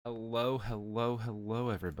Hello, hello, hello,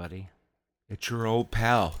 everybody. It's your old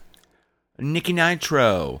pal, Nicky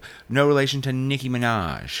Nitro. No relation to Nicki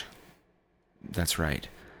Minaj. That's right.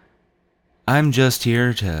 I'm just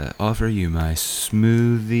here to offer you my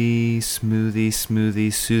smoothie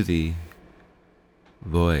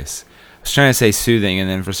voice. I was trying to say soothing, and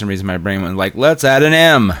then for some reason my brain went like, let's add an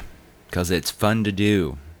M, because it's fun to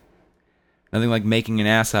do. Nothing like making an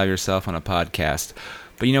ass out of yourself on a podcast.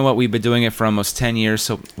 But you know what? We've been doing it for almost 10 years,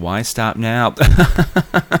 so why stop now?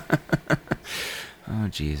 Oh,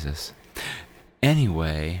 Jesus.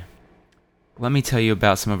 Anyway, let me tell you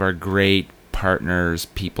about some of our great partners,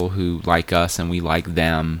 people who like us and we like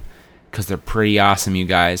them, because they're pretty awesome, you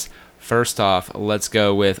guys. First off, let's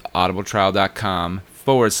go with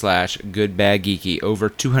audibletrial.com/goodbadgeeky. Over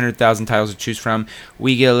 200,000 titles to choose from.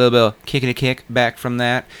 We get a little bit of kick back from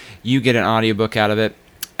that. You get an audiobook out of it.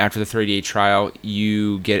 After the 30-day trial,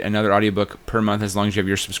 you get another audiobook per month as long as you have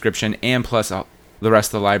your subscription, and plus the rest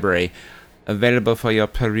of the library available for your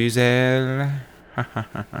perusal.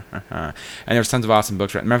 And there's tons of awesome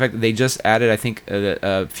books. Matter of fact, they just added, I think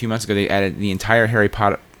a few months ago, they added the entire Harry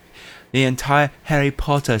Potter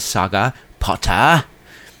saga. Potter.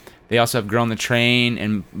 They also have Girl on the Train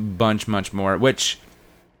and much more, which,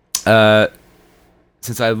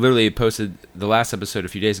 since I literally posted the last episode a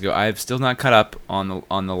few days ago, I've still not caught up on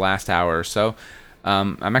the last hour or so.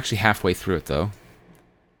 I'm actually halfway through it, though.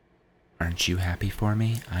 Aren't you happy for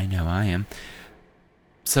me? I know I am.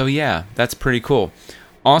 So yeah, that's pretty cool.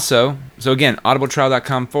 Also, so again,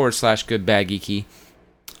 audibletrial.com/goodbadgeeky,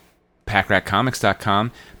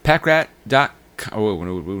 packratcomics.com, packrat.com. Oh,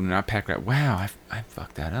 no, not packrat. Wow, I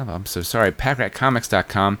fucked that up. I'm so sorry.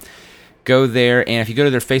 packratcomics.com. Go there, and if you go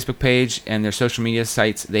to their Facebook page and their social media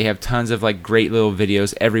sites, they have tons of like great little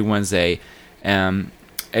videos every Wednesday. Again,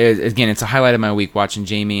 it's a highlight of my week watching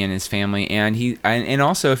Jamie and his family, and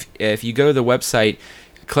also if you go to the website,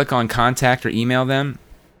 click on contact or email them,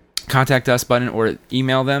 contact us button, or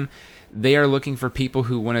email them. They are looking for people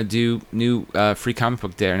who want to do new free comic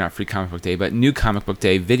book day, or not free comic book day, but new comic book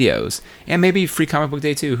day videos, and maybe free comic book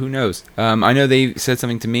day too. Who knows? I know they said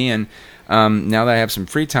something to me, and now that I have some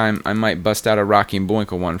free time, I might bust out a Rocky and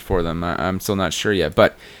Bullwinkle one for them. I'm still not sure yet,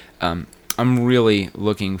 but I'm really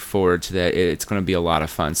looking forward to that. It's going to be a lot of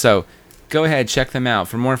fun. So go ahead, check them out.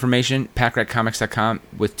 For more information, packratcomics.com,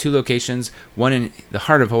 with 2 locations, one in the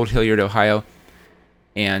heart of Old Hilliard, Ohio,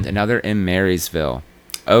 and another in Marysville.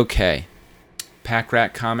 Okay,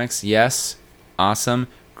 Packrat Comics, yes, awesome,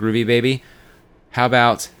 groovy baby. How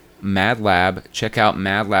about MadLab? Check out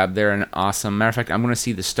MadLab. They're an awesome. Matter of fact, I'm going to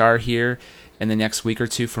see the star here in the next week or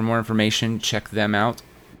two. For more information, check them out,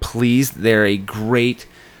 please. They're great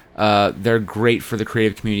for the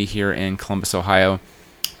creative community here in Columbus, Ohio.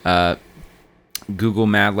 Google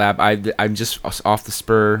MadLab. I'm just off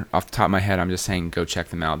the top of my head, I'm just saying go check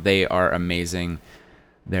them out. They are amazing.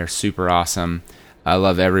 They're super awesome. I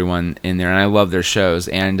love everyone in there, and I love their shows.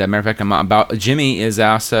 And matter of fact, Jimmy is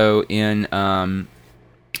also in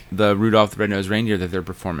the Rudolph the Red-Nosed Reindeer that they're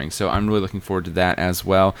performing, so I'm really looking forward to that as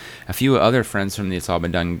well. A few other friends from the It's All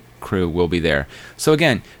Been Done crew will be there. So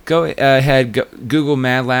again, go ahead, Google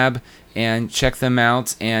MadLab and check them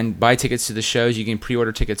out, and buy tickets to the shows. You can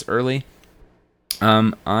pre-order tickets early.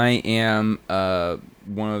 I am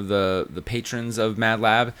one of the patrons of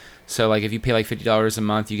MadLab, so like if you pay like $50 a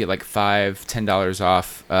month, you get like $10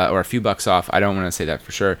 off, or a few bucks off. I don't want to say that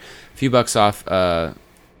for sure. A few bucks off,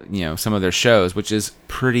 some of their shows, which is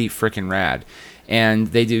pretty freaking rad. And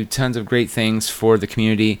they do tons of great things for the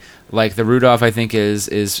community. Like the Rudolph, I think is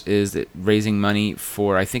raising money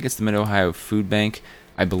for, I think it's the Mid-Ohio Food Bank,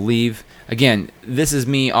 I believe. Again, this is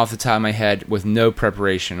me off the top of my head with no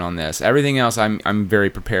preparation on this. Everything else I'm very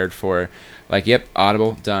prepared for. Like, yep,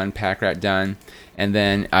 Audible, done, Packrat, done. And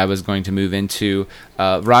then I was going to move into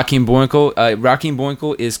Rocky and Bullwinkle. Rocky and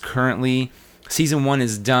Bullwinkle is currently, Season 1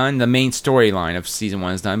 is done. The main storyline of Season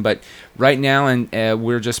 1 is done. But right now, and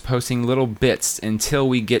we're just posting little bits until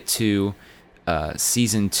we get to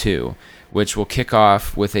Season 2, which will kick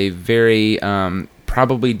off with a very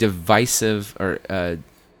probably divisive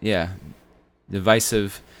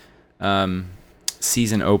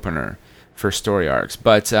season opener for story arcs.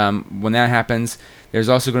 But when that happens, there's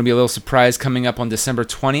also going to be a little surprise coming up on December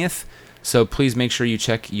 20th. So please make sure you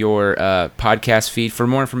check your podcast feed for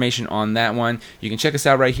more information on that one. You can check us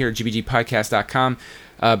out right here at gbgpodcast.com,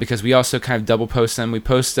 because we also kind of double post them.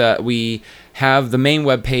 We have the main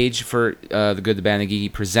webpage for The Good, the Bad, and the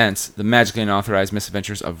Geeky Presents The Magically Unauthorized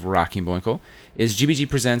Misadventures of Rocky and Bullwinkle is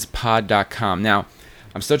gbgpresentspod.com. Now,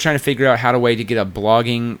 I'm still trying to figure out how to get a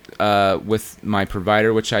blogging with my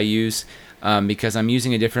provider, which I use. because I'm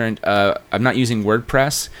using a different. I'm not using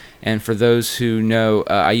WordPress, and for those who know,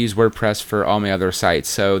 I use WordPress for all my other sites.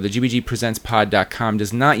 So the gbgpresentspod.com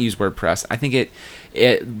does not use WordPress. I think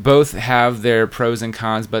it both have their pros and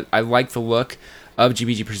cons, but I like the look of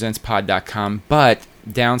gbgpresentspod.com. But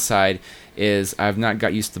downside is I've not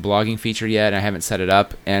got used to the blogging feature yet. I haven't set it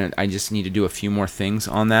up, and I just need to do a few more things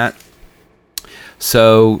on that.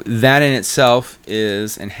 So that in itself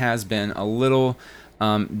is and has been a little.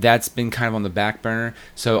 That's been kind of on the back burner.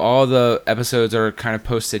 So all the episodes are kind of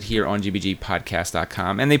posted here on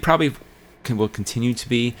gbgpodcast.com, and they probably will continue to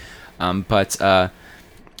be. But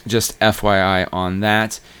just FYI on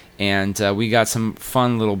that. And we got some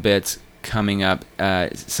fun little bits coming up.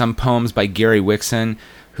 Some poems by Gary Wixon,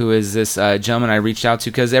 who is this gentleman I reached out to,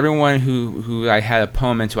 because everyone who I had a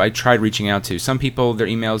poem into, I tried reaching out to. Some people, their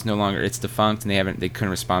email is no longer, it's defunct, and they couldn't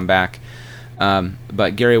respond back.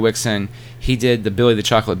 But Gary Wixon, he did the Billy the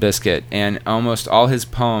Chocolate Biscuit, and almost all his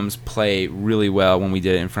poems play really well when we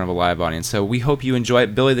did it in front of a live audience. So we hope you enjoy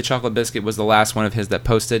it. Billy the Chocolate Biscuit was the last one of his that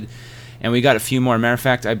posted, and we got a few more. Matter of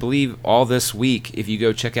fact, I believe all this week, if you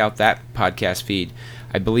go check out that podcast feed,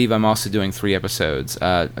 I believe I'm also doing 3 episodes.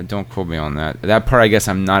 Don't quote me on that. That part, I guess,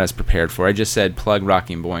 I'm not as prepared for. I just said plug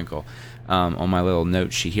Rocky and Boinkle on my little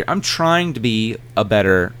note sheet here. I'm trying to be a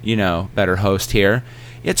better host here.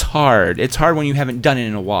 It's hard. It's hard when you haven't done it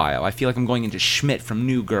in a while. I feel like I'm going into Schmidt from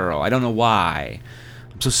New Girl. I don't know why.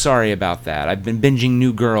 I'm so sorry about that. I've been binging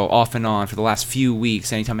New Girl off and on for the last few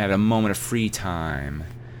weeks anytime I have a moment of free time.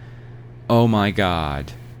 Oh my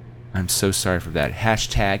God. I'm so sorry for that.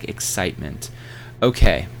 Hashtag excitement.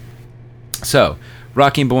 Okay. So,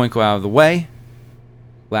 Rocky and Boinkle out of the way.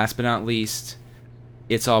 Last but not least,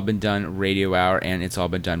 It's All Been Done Radio Hour and It's All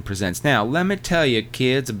Been Done Presents. Now, let me tell you,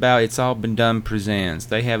 kids, about It's All Been Done Presents.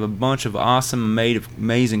 They have a bunch of awesome,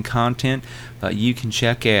 amazing content that you can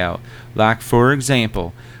check out. Like, for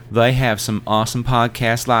example, they have some awesome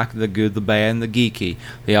podcasts like The Good, the Bad, and the Geeky.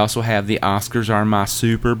 They also have The Oscars Are My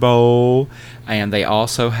Super Bowl. And they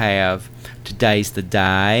also have Today's the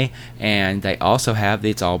Day, and they also have the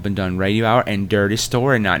It's All Been Done Radio Hour and Dirty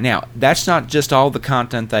Story Night. Now, that's not just all the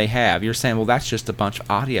content they have. You're saying, well, that's just a bunch of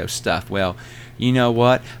audio stuff. Well, you know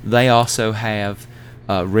what? They also have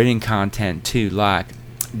written content, too, like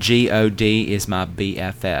G.O.D. is my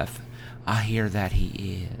BFF. I hear that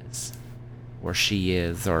he is, or she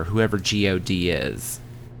is, or whoever G.O.D. is.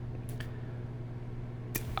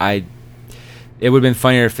 It would have been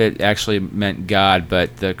funnier if it actually meant God,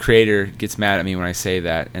 but the creator gets mad at me when I say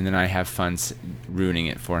that, and then I have fun ruining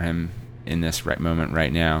it for him in this moment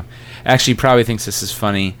right now. Actually, he probably thinks this is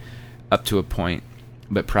funny up to a point,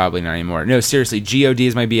 but probably not anymore. No, seriously, G.O.D.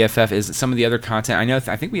 is my BFF is some of the other content.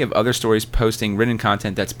 I think we have other stories posting, written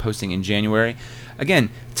content that's posting in January. Again,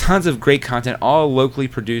 tons of great content, all locally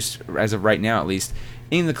produced, as of right now at least,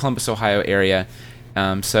 in the Columbus, Ohio area.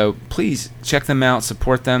 So please check them out,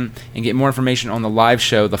 support them, and get more information on the live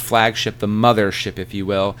show, the flagship, the mothership, if you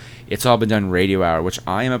will. It's All Been Done Radio Hour, which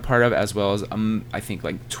I am a part of, as well as I think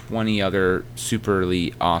like 20 other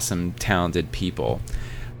superly awesome, talented people.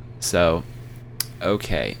 So,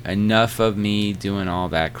 okay, enough of me doing all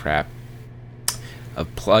that crap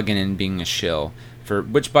of plugging and being a shill.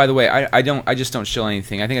 Which, by the way, I just don't shill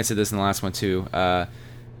anything. I think I said this in the last one too.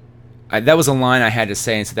 That was a line I had to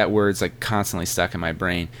say, and so that word's like constantly stuck in my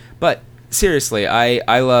brain. But seriously,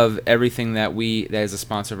 I love everything that is a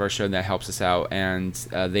sponsor of our show that helps us out, and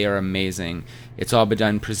they are amazing. It's All Been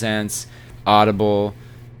Done Presents, Audible,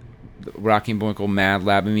 Rocky and Boinkle,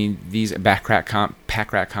 MadLab. I mean, these Pack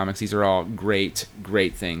Rat Comics. These are all great,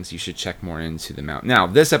 great things. You should check more into them out. Now,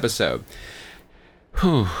 this episode,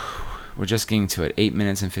 we're just getting to it. 8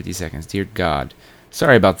 minutes and 50 seconds. Dear God,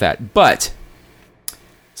 sorry about that, but.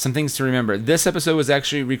 Some things to remember. This episode was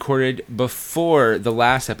actually recorded before the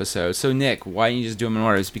last episode. So, Nick, why didn't you just do them in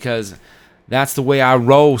order? It's because that's the way I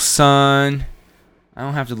roll, son. I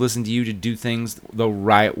don't have to listen to you to do things the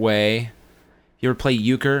right way. You ever play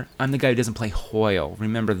euchre? I'm the guy who doesn't play Hoyle.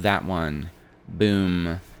 Remember that one.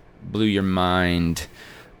 Boom. Blew your mind.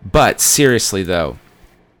 But, seriously, though,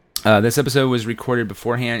 this episode was recorded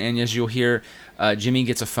beforehand, and as you'll hear, Jimmy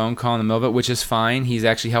gets a phone call in the middle of it, which is fine. He's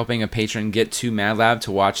actually helping a patron get to MadLab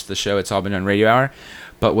to watch the show It's All Been Done Radio Hour.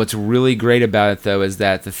 But what's really great about it, though, is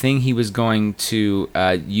that the thing he was going to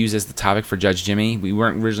use as the topic for Judge Jimmy, we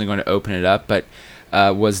weren't originally going to open it up, but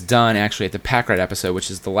was done actually at the Pack Rat episode, which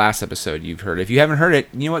is the last episode you've heard. If you haven't heard it,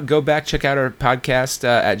 you know what? Go back, check out our podcast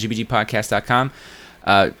at gbgpodcast.com.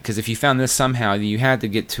 Because if you found this somehow, you had to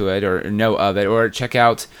get to it or know of it, or check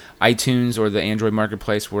out iTunes or the Android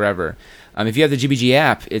Marketplace, wherever. If you have the GBG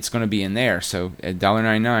app, it's going to be in there. So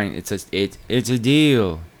 $1.99, it's a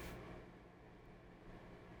deal.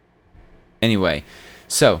 Anyway,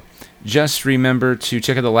 so just remember to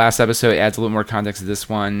check out the last episode. It adds a little more context to this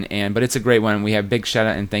one, but it's a great one. We have big shout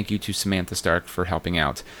out and thank you to Samantha Stark for helping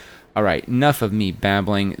out. All right, enough of me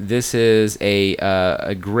babbling. This is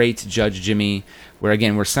a great Judge Jimmy, where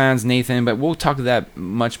again we're sans Nathan, but we'll talk to that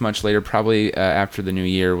much later, probably after the new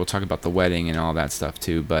year. We'll talk about the wedding and all that stuff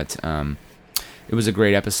too. But it was a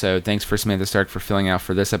great episode. Thanks for Samantha Stark for filling out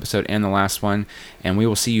for this episode and the last one. And we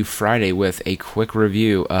will see you Friday with a quick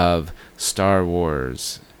review of Star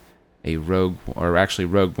Wars, Rogue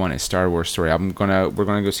One, a Star Wars story. We're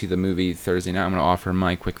gonna go see the movie Thursday night. I'm gonna offer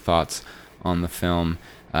my quick thoughts on the film.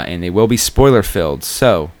 And they will be spoiler-filled,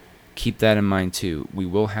 so keep that in mind too. We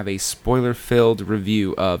will have a spoiler-filled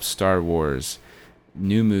review of Star Wars,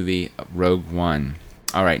 new movie, Rogue One.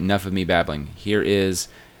 All right, enough of me babbling. Here is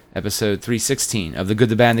episode 316 of The Good,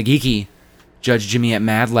 the Bad, and the Geeky, Judge Jimmy at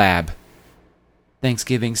MadLab.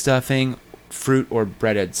 Thanksgiving stuffing, fruit or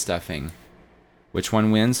breaded stuffing. Which one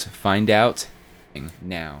wins? Find out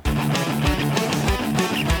now.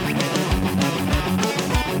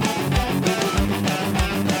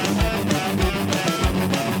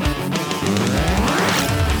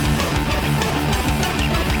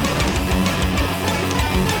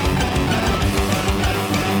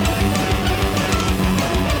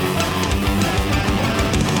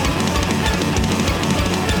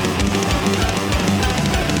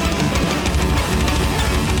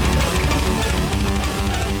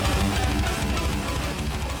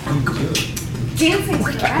 Dancing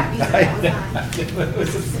crap.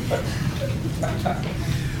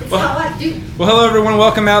 Well, hello everyone.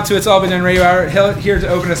 Welcome out to It's All Been Done Radio Hour. Here to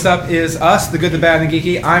open us up is us, the Good, the Bad, and the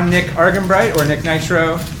Geeky. I'm Nick Argenbright, or Nick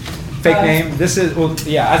Nitro, fake name. This is,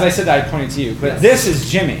 as I said, I pointed to you, but yes. This is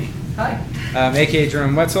Jimmy. Hi. A.k.a.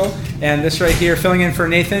 Jerome Wetzel, and this right here, filling in for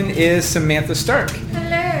Nathan, is Samantha Stark.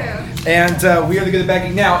 Hello. And we are the Good, the Bad,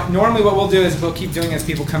 Geeky. Now, normally what we'll do is we'll keep doing as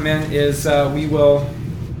people come in is we will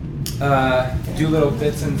do little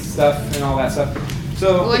bits and stuff and all that stuff.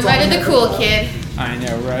 So we invited the cool kid. I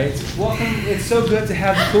know, right? Welcome. It's so good to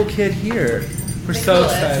have the cool kid here. We're so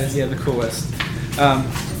excited. Yeah, the coolest. Just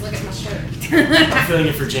look at my shirt. I'm filling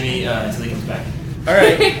it for Jimmy until he comes back. All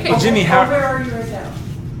right. Well, Jimmy, where are you right now?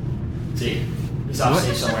 See, he's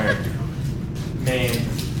obviously somewhere.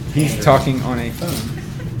 He's talking on a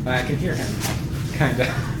phone. I can hear him. Kinda.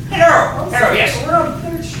 Hello, yes. We're on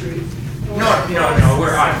 3rd Street. No,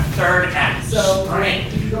 we're on 3rd and Spring.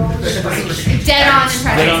 Dead on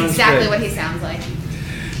and That's exactly what he sounds like.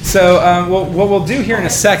 So, what we'll do here in a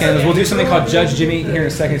second is we'll do something called Judge Jimmy here in a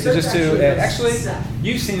second. So just to, actually,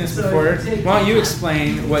 you've seen this before. Why don't you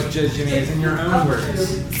explain what Judge Jimmy is in your own words?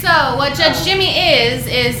 So, what Judge Jimmy is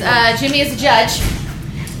Jimmy is a judge.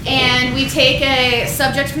 And we take a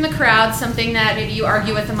subject from the crowd, something that maybe you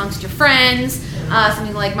argue with amongst your friends,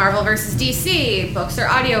 something like Marvel versus DC, books or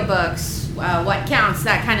audiobooks, what counts,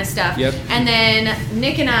 that kind of stuff. Yep. And then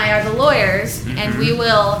Nick and I are the lawyers, and we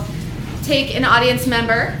will take an audience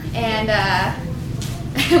member, and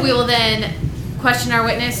we will then question our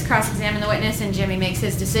witness, cross-examine the witness, and Jimmy makes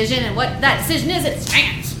his decision. And what that decision is, it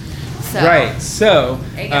stands. So, right. So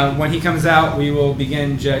when he comes out, we will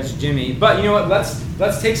begin Judge Jimmy. But you know what?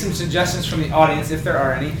 Let's take some suggestions from the audience, if there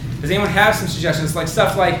are any. Does anyone have some suggestions, like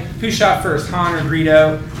stuff like who shot first, Han or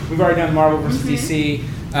Greedo? We've already done Marvel versus DC,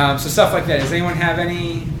 so stuff like that. Does anyone have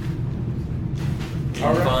any?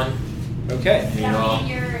 All right. Fun. Okay. Is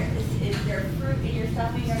there fruit in your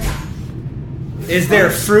stuffing or not? Is there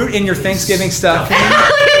fruit in your Thanksgiving stuffing? Look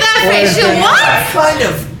at that facial what? Kind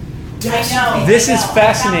of. I know. This is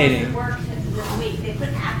fascinating. This week. They put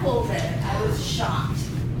apples in it. I was shocked.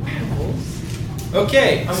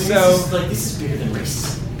 Okay, I mean, so this is bigger than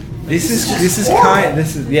racism. this is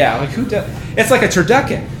like who does? It's like a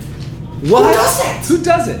turducken. What? Who does it? Who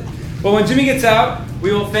does it? Well, when Jimmy gets out,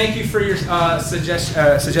 we will thank you for your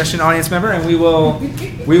suggestion, audience member, and we will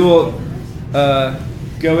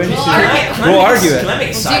go into. We'll argue it. Can I make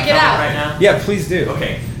a side comment right now? Yeah, please do.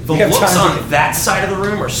 Okay. The looks on that side of the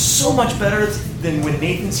room are so much better than when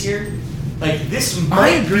Nathan's here. Like this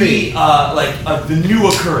might be the new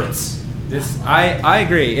occurrence. I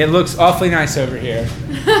agree. It looks awfully nice over here.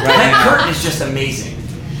 Right That now. curtain is just amazing.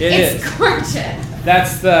 It's gorgeous.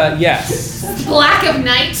 That's the yes. Black of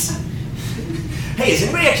night. Hey, has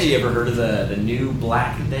anybody actually ever heard of the new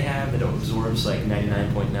black that they have that absorbs like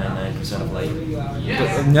 99.99% of light?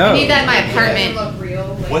 Yes. No. I need that in my apartment.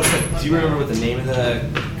 Do you remember what the name of the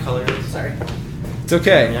color is? Sorry. It's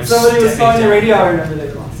okay. I'm Somebody was calling the radio. I down. remember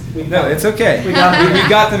they lost. No, it's okay. We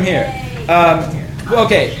got them here.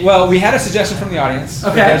 Okay, well, we had a suggestion from the audience.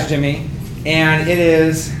 Okay. That's Jimmy. And it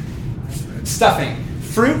is stuffing.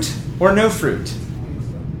 Fruit or no fruit?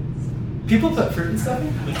 People put fruit in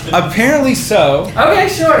stuffing? Apparently so. Okay,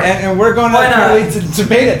 sure. And we're going Why not? to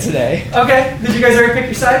debate it today. Okay, did you guys already pick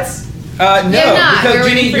your sides? No, You're not. because We're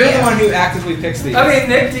Ginny, waiting for you're you. the one who actively picks these. Okay,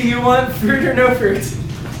 Nick, do you want fruit or no fruit?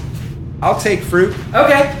 I'll take fruit.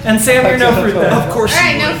 Okay, and Sam, you're no fruit then. Of course. All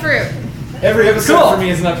right, you no would. fruit. Every episode Cool. for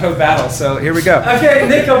me is an uphill battle, so here we go. Okay,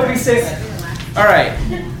 Nick, opening statement. All right.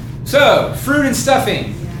 So, fruit and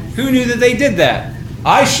stuffing. Who knew that they did that?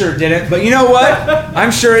 I sure didn't, but you know what? I'm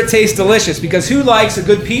sure it tastes delicious because who likes a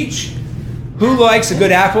good peach? Who likes a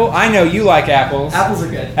good apple? I know you like apples. Apples are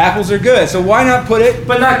good, Apples are good, so why not put it?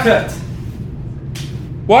 but not cooked.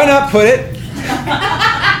 Why not put it?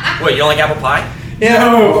 Wait, you don't like apple pie?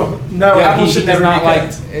 No, Yeah, apples he should does never not be like.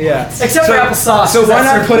 cooked. Yeah. Except for applesauce, So 'cause why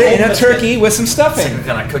that's not put it in a that's turkey with some stuffing?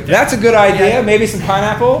 Then I cooked it. That's a good idea. Maybe some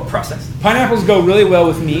pineapple. Processed. Pineapples go really well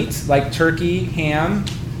with meat, like turkey, ham,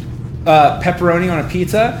 pepperoni on a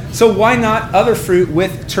pizza. So why not other fruit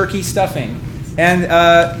with turkey stuffing? And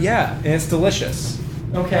and it's delicious.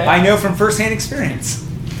 Okay. I know from firsthand experience.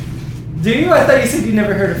 Do you? I thought you said you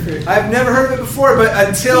never heard of fruit. I've never heard of it before, but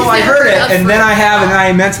until He's I never heard it, heard of and then fruit. I have, and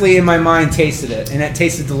I mentally in my mind tasted it, and it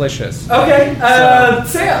tasted delicious. Okay,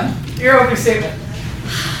 Sam, your opening statement.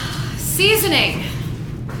 Seasoning.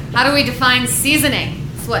 How do we define seasoning?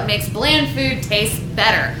 It's what makes bland food taste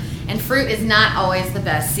better. And fruit is not always the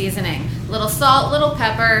best seasoning. Little salt, little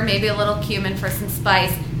pepper, maybe a little cumin for some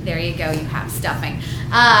spice. There you go, you have stuffing.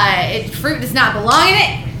 Fruit does not belong in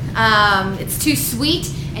it. It's too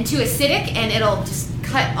sweet and too acidic, and it'll just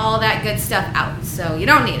cut all that good stuff out. So you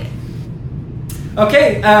don't need it.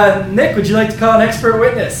 Okay, Nick, would you like to call an expert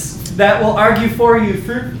witness that will argue for you?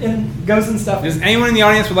 Fruit goes in stuffing. Does anyone in the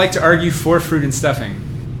audience would like to argue for fruit and stuffing?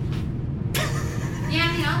 Yeah,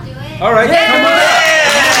 I mean, I'll do it. All right, Yeah. come on up.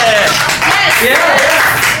 Yeah.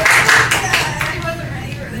 I wasn't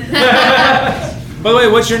ready for this. By the way,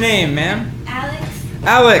 what's your name, ma'am? Alex.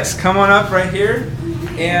 Alex, come on up right here.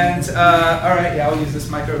 And, all right, yeah, I'll use this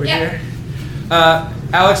mic over Yeah. here.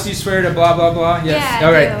 Alex, do you swear to blah, blah, blah? Yes. Yeah, I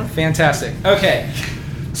all right, do. fantastic. Okay,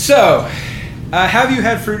 so, have you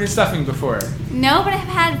had fruit and stuffing before? No, but I've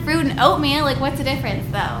had fruit and oatmeal. Like, what's the difference,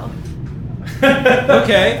 though?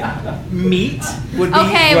 Okay. Meat would be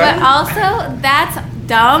Okay, what? but also that's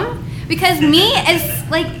dumb because meat is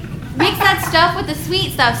like mix that stuff with the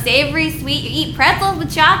sweet stuff, savory, sweet. You eat pretzels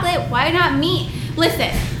with chocolate. Why not meat?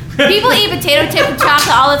 Listen, people eat potato chip with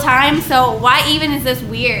chocolate all the time, so why even is this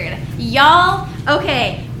weird? Y'all,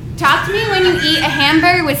 okay, talk to me when you eat a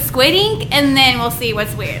hamburger with squid ink, and then we'll see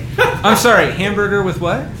what's weird. I'm sorry, hamburger with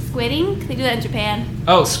what? Squid ink? They do that in Japan.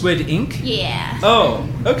 Oh, squid ink? Yeah. Oh,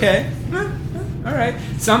 okay. All right.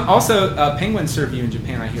 Some also penguins serve you in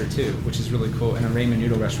Japan, I hear too, which is really cool in a ramen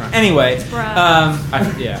noodle restaurant. Anyway, Bruh.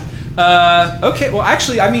 Okay. Well,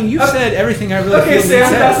 actually, I mean, you've said everything I really Okay, feel Sam,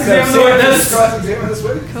 needs that's said. examine the witness. Cross-examine this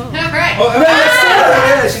witness. Cool. All right. Oh,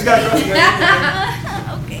 yeah, she's got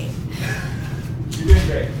cross-examine. Okay. You're doing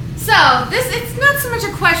great. So it's not so much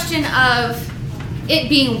a question of it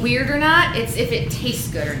being weird or not. It's if it tastes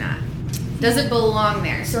good or not. Does it belong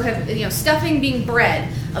there? So stuffing being bread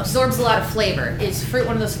absorbs a lot of flavor. Is fruit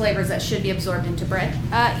one of those flavors that should be absorbed into bread?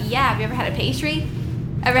 Yeah. Have you ever had a pastry?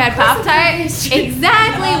 Ever had course Pop Tart? I've had pastry.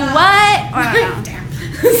 Exactly. What? I don't know.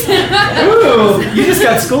 Ooh, you just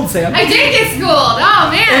got schooled, Sam. I did get schooled. Oh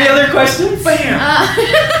man. Any other questions? Bam.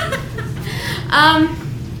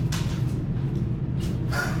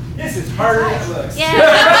 This is harder than it looks. Yeah.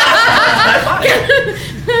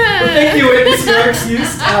 Thank you, witness. Your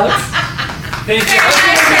excuse, Alex. Thank you.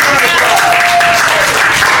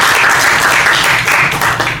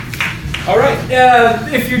 All right.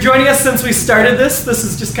 If you're joining us since we started this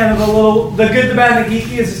is just kind of the good, the bad, and the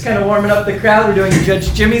geeky is just kind of warming up the crowd. We're doing a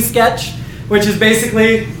Judge Jimmy sketch, which is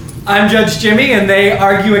basically I'm Judge Jimmy and they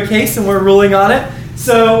argue a case and we're ruling on it.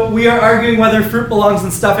 So we are arguing whether fruit belongs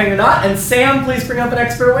in stuffing or not. And Sam, please bring up an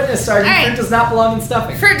expert witness to argue All right. fruit does not belong in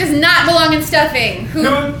stuffing. Fruit does not belong in stuffing. Who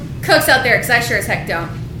Who- cooks out there? Because I sure as heck don't.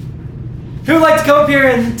 Who would like to come up here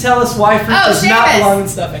and tell us why fruit does not Seamus. belong in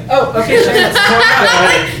stuffing? Oh, okay, Seamus.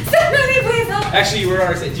 Somebody please help. Actually, you were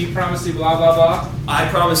already saying, do you promise to blah, blah, blah? I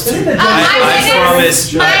promise to. Isn't it I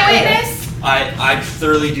promise. My witness. I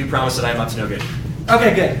thoroughly do promise that I'm up to no good.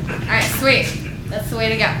 Okay, good. All right, sweet. That's the way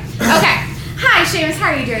to go. Okay. Hi, Seamus.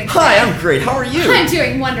 How are you doing? Hi, today? I'm great. How are you? I'm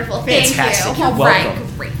doing wonderful. Thank Fantastic. you. You're All right,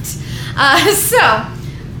 welcome. great. So,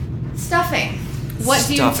 stuffing. What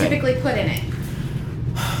do you Stuffing. typically put in it?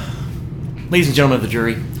 Ladies and gentlemen of the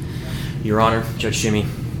jury, Your Honor, Judge Jimmy,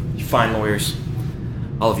 you fine lawyers,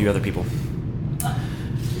 all of you other people.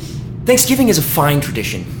 Thanksgiving is a fine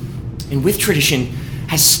tradition, and with tradition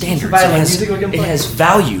has standards. Violin It has, music we can it play. has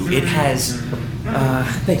value. It has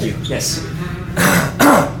Thank you. Yes.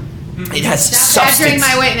 It has Stop badgering substance.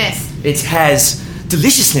 my witness. It has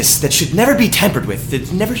deliciousness that should never be tampered with.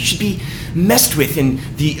 It never should be messed with in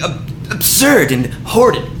the absurd and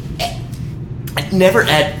horrid. Never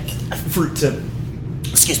add fruit to.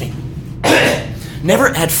 Excuse me. Never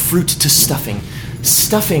add fruit to stuffing.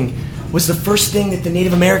 Stuffing was the first thing that the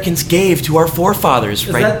Native Americans gave to our forefathers.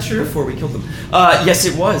 Is right that true? before we killed them. Yes,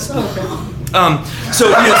 it was. Oh, okay.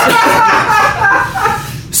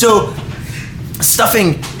 So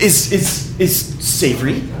stuffing is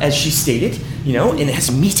savory, as she stated, and it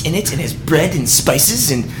has meat in it, and it has bread and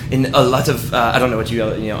spices and a lot of I don't know what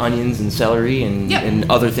onions and celery and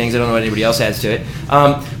other things. I don't know what anybody else adds to it.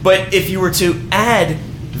 But if you were to add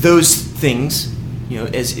those things,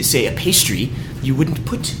 as say a pastry, you wouldn't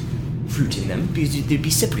put fruit in them because they'd be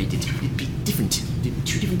separated. It'd be different. They'd be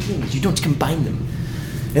two different things. You don't combine them,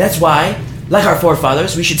 and that's why, like our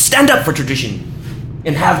forefathers, we should stand up for tradition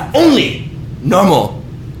and have only normal,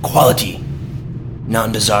 quality,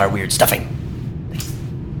 non-bizarre, weird stuffing.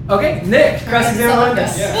 Okay, Nick, cross-examine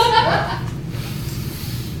this.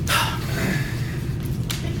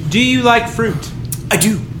 Do you like fruit? I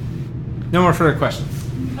do. No more further questions.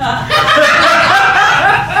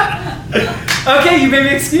 Okay, you may be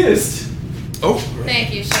excused. Oh,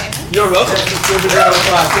 Thank you, Seamus. you're welcome.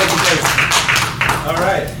 All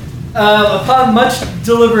right. Upon much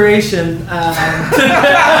deliberation,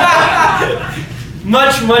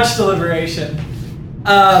 much deliberation,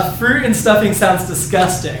 fruit and stuffing sounds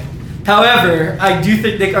disgusting. However, I do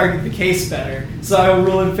think Nick argued the case better, so I will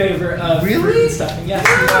rule in favor of fruit and stuffing. Yes.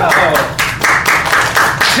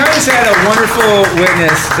 Seamus had a wonderful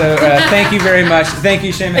witness, so thank you very much. Thank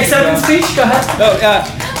you, Seamus. Acceptance speech, go ahead.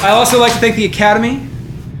 I also like to thank the Academy.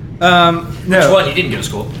 No. Which one? You didn't go to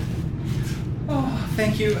school. Oh,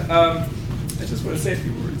 thank you. I just want to say a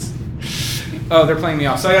few words. Oh, they're playing me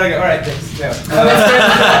off, so I gotta go. All right, thanks. Yeah.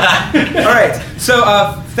 All right. So,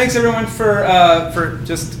 thanks everyone for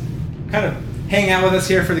just kind of hanging out with us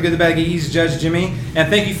here for the Good, the Bad, the Geekies, Judge Jimmy, and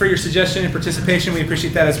thank you for your suggestion and participation. We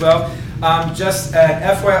appreciate that as well. Just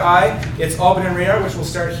FYI, it's all been on radar, which will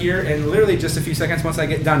start here in literally just a few seconds once I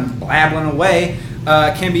get done blabbling away.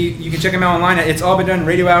 You can check them out online at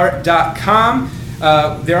itsallbeendoneradiohour.com.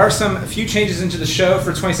 There are a few changes into the show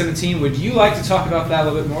for 2017. Would you like to talk about that a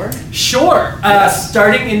little bit more? Sure.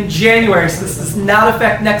 Starting in January, so this does not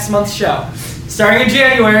affect next month's show. Starting in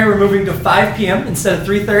January, we're moving to 5 p.m. instead of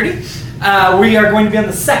 3:30. We are going to be on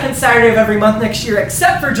the second Saturday of every month next year,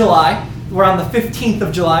 except for July. We're on the 15th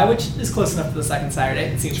of July, which is close enough to the second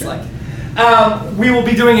Saturday, it seems like. We will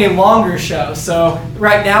be doing a longer show. So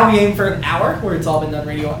right now we aim for an hour, where It's All Been Done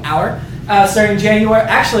Radio hour. Starting in January,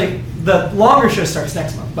 actually, the longer show starts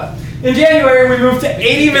next month, but in January we move to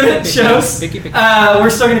 80-minute shows. We're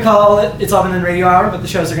still going to call it It's All Been Done Radio Hour, but the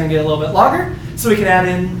shows are going to get a little bit longer, so we can add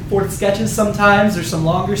in fourth sketches sometimes, or some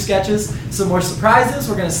longer sketches, some more surprises.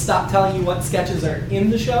 We're going to stop telling you what sketches are in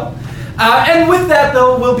the show. And with that,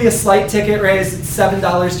 though, will be a slight ticket raise. It's $7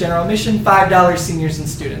 general admission, $5 seniors and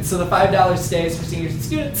students. So the $5 stays for seniors and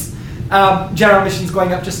students. General admission is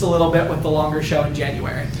going up just a little bit with the longer show in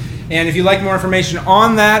January. And if you'd like more information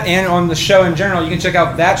on that and on the show in general, you can check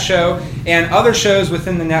out that show and other shows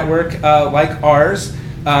within the network like ours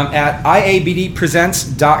at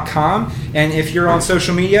iabdpresents.com. And if you're on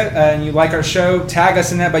social media and you like our show, tag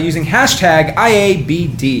us in that by using hashtag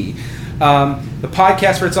IABD. The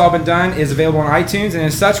podcast for It's All Been Done is available on iTunes, and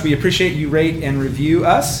as such, we appreciate you rate and review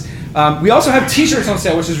us. We also have t-shirts on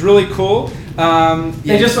sale, which is really cool.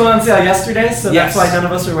 They just went on sale yesterday, so Yes. that's why none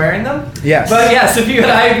of us are wearing them. Yes. But yes, if you go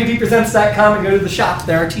to iabdpresents.com and go to the shop,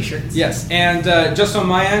 there are t-shirts. Yes, and just on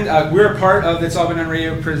my end, we're a part of It's All Been Done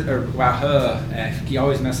Radio. You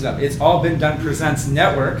always mess it up. It's All Been Done Presents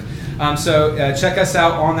Network. So check us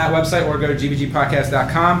out on that website or go to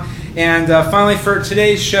gbgpodcast.com. And finally, for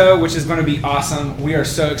today's show, which is going to be awesome, we are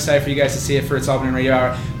so excited for you guys to see it for It's All Been Done Radio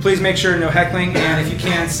Hour. Please make sure no heckling, and if you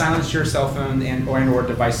can, silence your cell phone or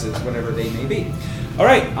devices, whatever they may be. All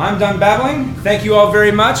right, I'm done babbling. Thank you all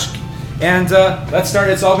very much, and let's start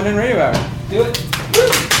It's All Been Done Radio Hour. Do it.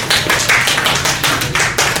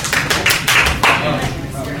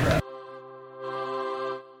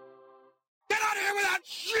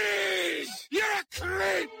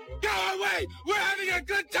 We're having a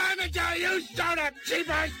good time until you showed up,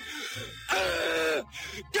 cheapers!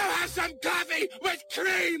 Go have some coffee with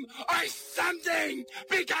cream or something,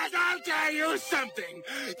 because I'll tell you something.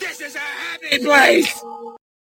 This is a happy place!